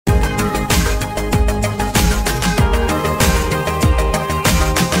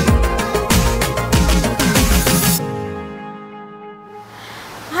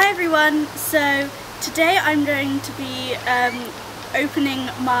So today I'm going to be opening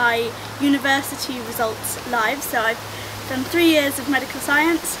my university results live. So I've done 3 years of medical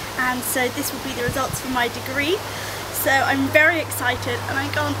science, and so this will be the results for my degree. So I'm very excited and I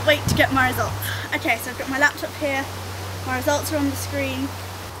can't wait to get my results. Okay, so I've got my laptop here, my results are on the screen.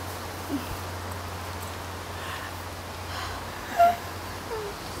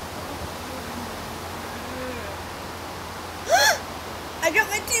 I got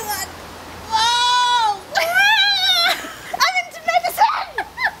my 2-1! Whoa! I'm into medicine!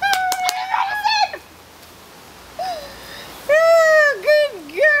 I'm in medicine! Oh, good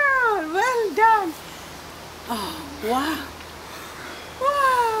girl! Well done! Oh, wow!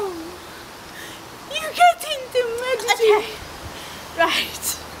 Wow! You get into medicine! Okay, right.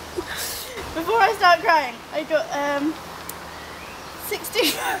 Before I start crying, I got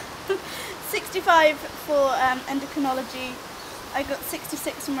 65 for endocrinology. I got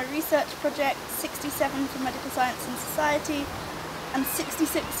 66 for my research project, 67 for medical science and society, and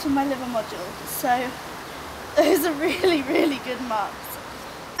 66 for my liver module. So those are really, really good marks.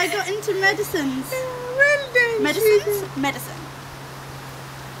 I got into medicines. Well done! Medicines? Medicine.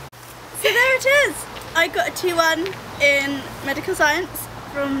 So there it is. I got a 2-1 in medical science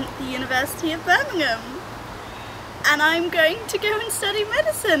from the University of Birmingham. And I'm going to go and study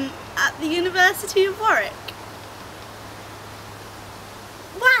medicine at the University of Warwick.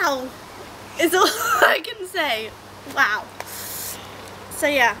 Wow, is all I can say. Wow. So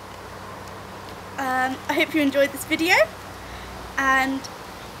yeah, I hope you enjoyed this video and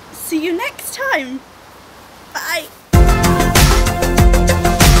see you next time. Bye.